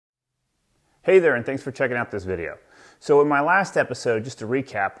Hey there, and thanks for checking out this video. So in my last episode, just to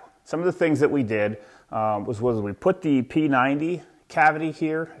recap, some of the things that we did was we put the P90 cavity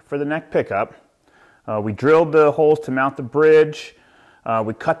here for the neck pickup. We drilled the holes to mount the bridge.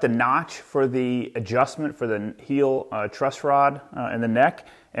 We cut the notch for the adjustment for the heel truss rod in the neck.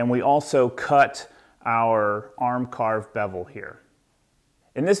 And we also cut our arm carve bevel here.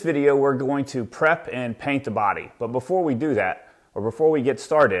 In this video, we're going to prep and paint the body. But before we do that, or before we get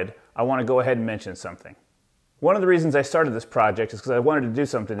started, I want to go ahead and mention something. One of the reasons I started this project is because I wanted to do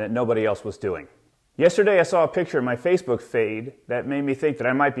something that nobody else was doing. Yesterday I saw a picture in my Facebook feed that made me think that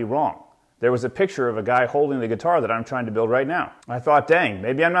I might be wrong. There was a picture of a guy holding the guitar that I'm trying to build right now. I thought, dang,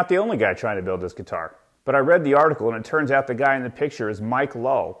 maybe I'm not the only guy trying to build this guitar. But I read the article and it turns out the guy in the picture is Mike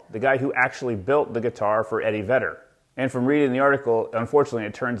Lull, the guy who actually built the guitar for Eddie Vedder. And from reading the article, unfortunately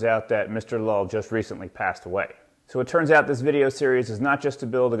it turns out that Mr. Lull just recently passed away. So it turns out this video series is not just to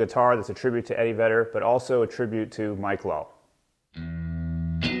build a guitar that's a tribute to Eddie Vedder, but also a tribute to Mike Lull.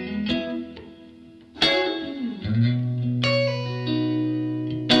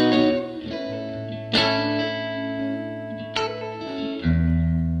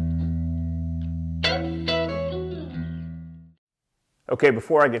 Okay,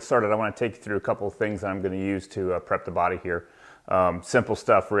 before I get started, I want to take you through a couple of things that I'm going to use to prep the body here. Simple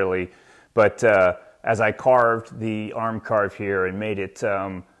stuff, really, but as I carved the arm carve here and made it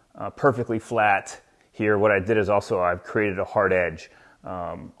perfectly flat here, what I did is also I've created a hard edge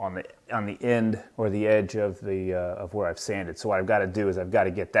on the end or the edge of where I've sanded. So what I've got to do is I've got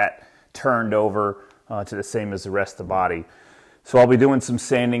to get that turned over to the same as the rest of the body. So I'll be doing some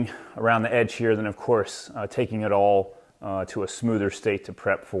sanding around the edge here, then of course taking it all to a smoother state to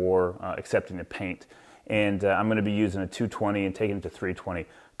prep for accepting the paint. And I'm going to be using a 220 and taking it to 320. A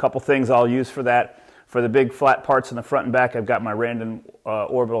couple things I'll use for that. For the big flat parts in the front and back, I've got my random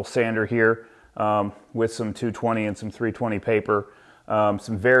orbital sander here with some 220 and some 320 paper,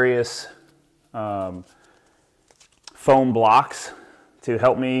 some various foam blocks to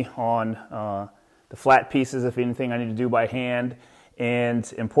help me on the flat pieces, if anything I need to do by hand.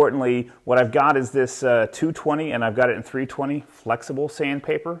 And importantly, what I've got is this 220, and I've got it in 320 flexible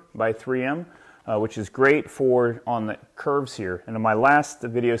sandpaper by 3M. Which is great for on the curves here. And in my last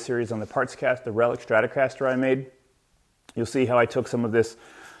video series on the the Relic Stratocaster I made, you'll see how I took some of this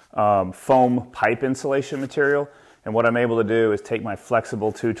foam pipe insulation material, and what I'm able to do is take my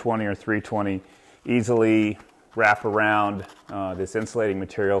flexible 220 or 320, easily wrap around this insulating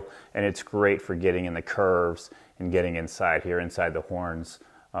material, and it's great for getting in the curves and getting inside here, inside the horns,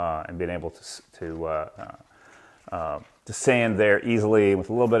 and being able to sand there easily with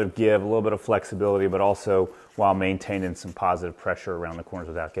a little bit of give, a little bit of flexibility, but also while maintaining some positive pressure around the corners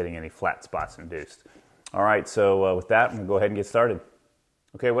without getting any flat spots induced. All right, so with that, I'm going to go ahead and get started.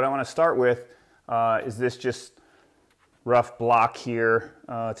 Okay, what I want to start with is this just rough block here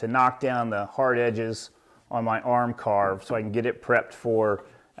to knock down the hard edges on my arm carve so I can get it prepped for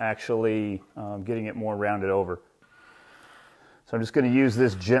actually getting it more rounded over. So I'm just going to use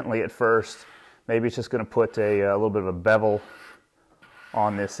this gently at first. Maybe it's just going to put a little bit of a bevel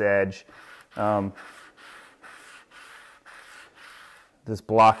on this edge. This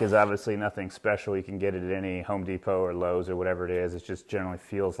block is obviously nothing special. You can get it at any Home Depot or Lowe's or whatever it is. It just generally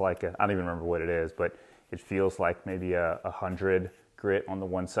feels like I don't even remember what it is, but it feels like maybe a 100 grit on the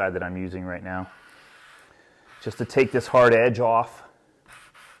one side that I'm using right now. Just to take this hard edge off.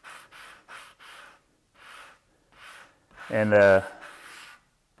 And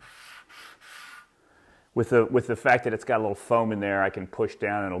with the fact that it's got a little foam in there, I can push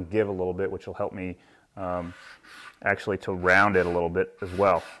down and it'll give a little bit, which will help me actually to round it a little bit as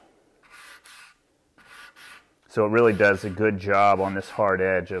well. So it really does a good job on this hard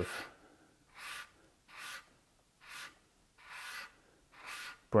edge of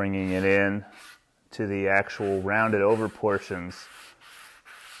bringing it in to the actual rounded over portions,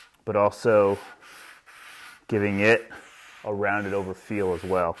 but also giving it a rounded over feel as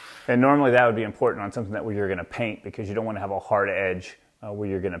well. And normally that would be important on something that where you're going to paint, because you don't want to have a hard edge where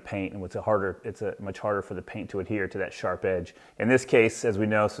you're going to paint, and it's much harder for the paint to adhere to that sharp edge. In this case, as we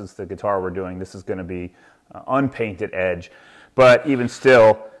know, since the guitar we're doing, this is going to be unpainted edge. But even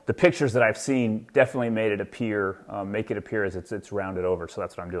still, the pictures that I've seen definitely made it appear, make it appear as it's rounded over. So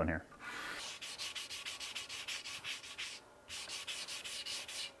that's what I'm doing here.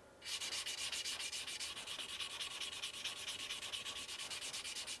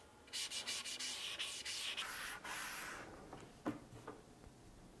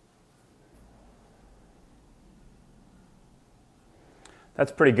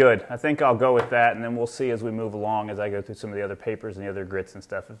 That's pretty good. I think I'll go with that, and then we'll see as we move along as I go through some of the other papers and the other grits and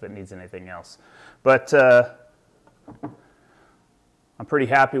stuff if it needs anything else. But I'm pretty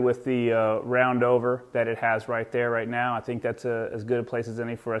happy with the round over that it has right there right now. I think that's as good a place as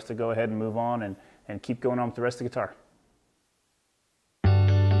any for us to go ahead and move on and keep going on with the rest of the guitar.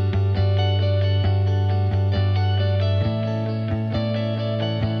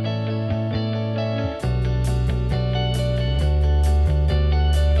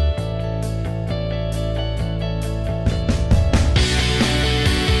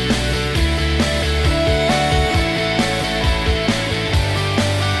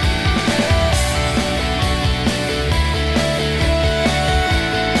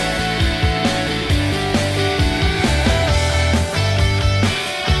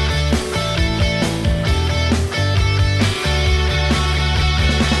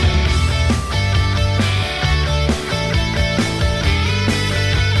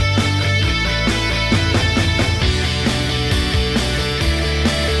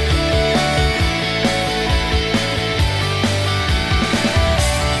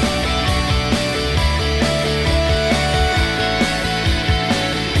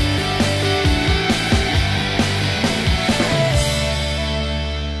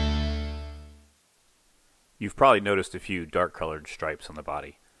 You've probably noticed a few dark colored stripes on the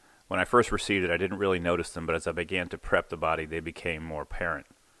body. When I first received it, I didn't really notice them, but as I began to prep the body, they became more apparent.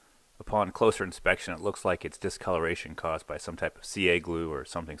 Upon closer inspection, it looks like it's discoloration caused by some type of CA glue or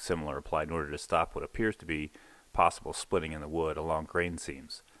something similar applied in order to stop what appears to be possible splitting in the wood along grain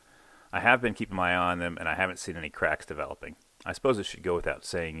seams. I have been keeping my eye on them, and I haven't seen any cracks developing. I suppose it should go without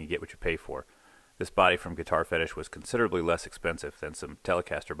saying you get what you pay for. This body from Guitar Fetish was considerably less expensive than some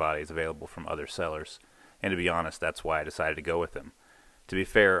Telecaster bodies available from other sellers. And to be honest, that's why I decided to go with them. To be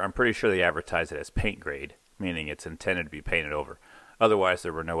fair, I'm pretty sure they advertise it as paint grade, meaning it's intended to be painted over. Otherwise,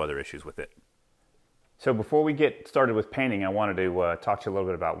 there were no other issues with it. So before we get started with painting, I wanted to talk to you a little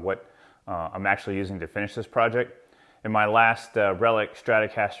bit about what I'm actually using to finish this project. In my last Relic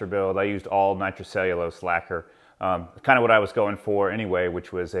Stratocaster build, I used all nitrocellulose lacquer, kind of what I was going for anyway,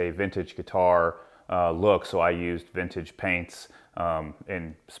 which was a vintage guitar look, so I used vintage paints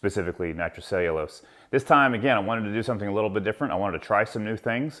and specifically nitrocellulose. This time, again, I wanted to do something a little bit different. I wanted to try some new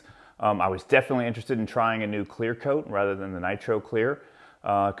things. I was definitely interested in trying a new clear coat rather than the nitro clear,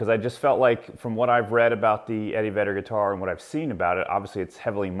 because I just felt like from what I've read about the Eddie Vedder guitar and what I've seen about it, obviously it's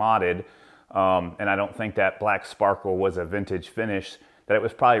heavily modded, and I don't think that black sparkle was a vintage finish, that it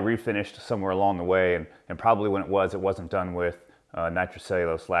was probably refinished somewhere along the way, and probably when it wasn't done with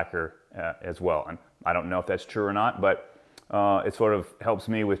nitrocellulose lacquer as well. And I don't know if that's true or not, but it sort of helps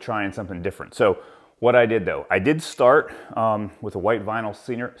me with trying something different. So what I did though, I did start with a white vinyl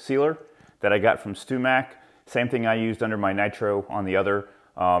sealer that I got from StewMac. Same thing I used under my nitro on the other.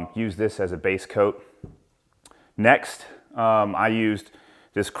 Used this as a base coat. Next, I used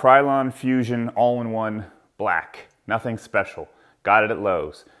this Krylon Fusion all-in-one black. Nothing special. Got it at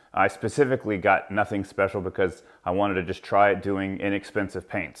Lowe's. I specifically got nothing special because I wanted to just try it doing inexpensive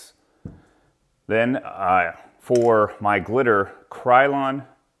paints. Then for my glitter, Krylon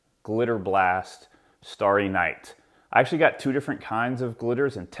Glitter Blast Starry Night. I actually got two different kinds of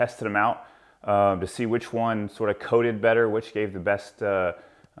glitters and tested them out to see which one sort of coated better, which gave the best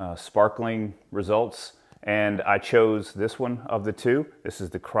sparkling results. And I chose this one of the two. This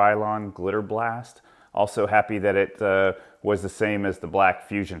is the Krylon Glitter Blast. Also happy that it was the same as the Black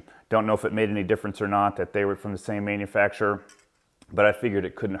Fusion. Don't know if it made any difference or not that they were from the same manufacturer, but I figured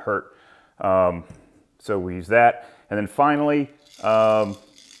it couldn't hurt. So we use that. And then finally,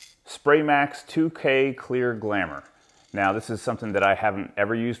 Spray Max 2K Clear Glamour. Now this is something that I haven't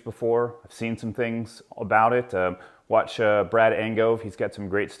ever used before. I've seen some things about it. Watch Brad Angove, he's got some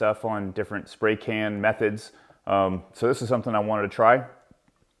great stuff on different spray can methods. So this is something I wanted to try.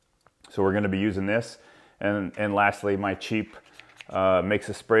 So we're going to be using this. And lastly, my cheap makes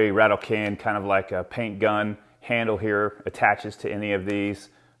a spray rattle can, kind of like a paint gun handle here, attaches to any of these.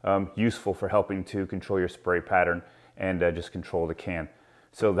 Useful for helping to control your spray pattern and just control the can.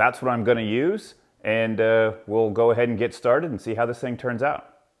 So that's what I'm going to use, and we'll go ahead and get started and see how this thing turns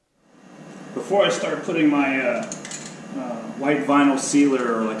out. Before I start putting my white vinyl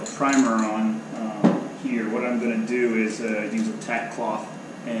sealer or like a primer on here, what I'm going to do is use a tack cloth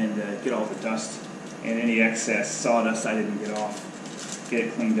and get all the dust and any excess sawdust I didn't get off, get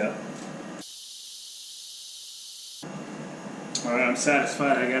it cleaned up. Alright, I'm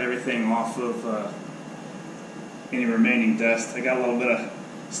satisfied I got everything off of any remaining dust. I got a little bit of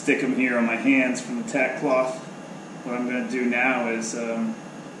stickum here on my hands from the tack cloth. What I'm going to do now is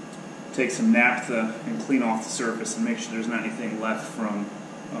take some naphtha and clean off the surface and make sure there's not anything left from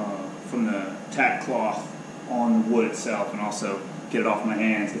the tack cloth on the wood itself, and also get it off my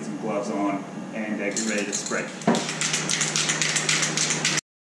hands, get some gloves on, and get ready to spray.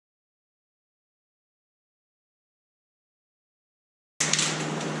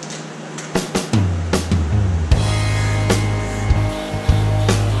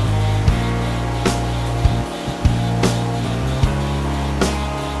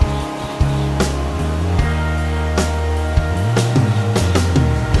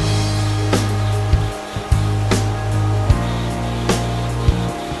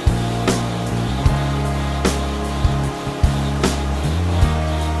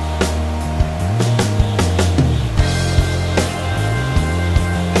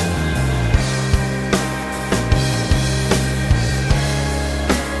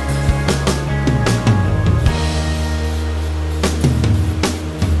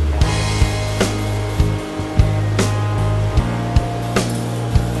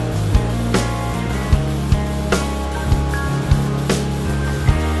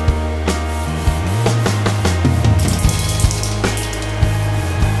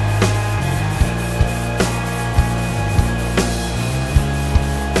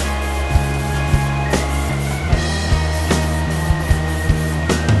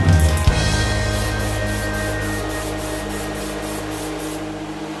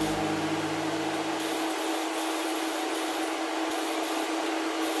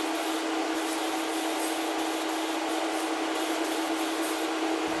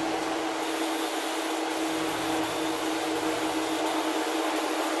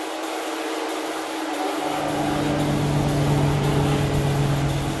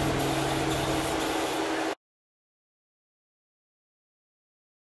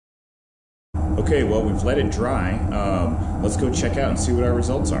 Okay, well, we've let it dry. Let's go check out and see what our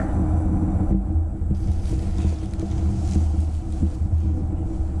results are.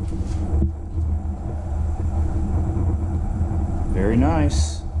 Very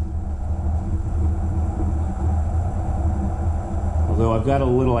nice. Although I've got a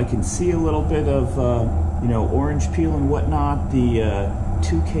little, I can see a little bit of, you know, orange peel and whatnot. The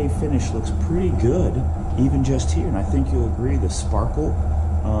 2K finish looks pretty good, even just here. And I think you'll agree, the sparkle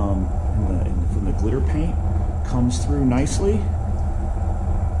from the glitter paint comes through nicely.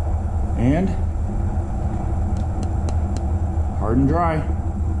 And hard and dry.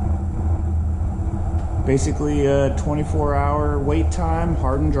 Basically a 24-hour wait time,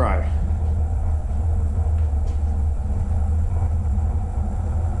 hard and dry.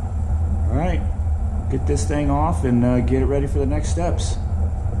 All right, get this thing off and get it ready for the next steps.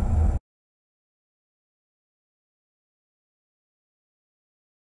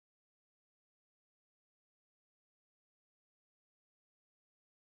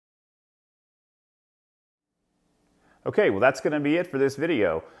 Okay, well, that's going to be it for this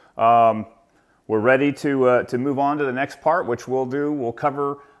video. We're ready to move on to the next part, which we'll do. We'll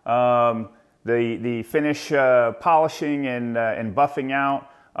cover the finish polishing and buffing out.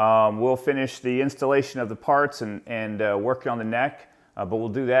 We'll finish the installation of the parts and working on the neck, but we'll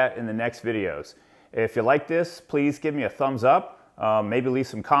do that in the next videos. If you like this, please give me a thumbs up. Maybe leave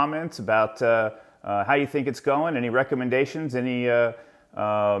some comments about how you think it's going, any recommendations, any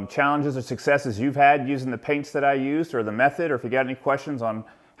challenges or successes you've had using the paints that I used, or the method, or if you got any questions on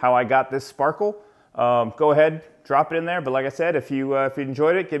how I got this sparkle, go ahead, drop it in there. But like I said, if you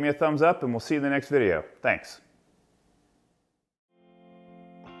enjoyed it, give me a thumbs up, and we'll see you in the next video. Thanks.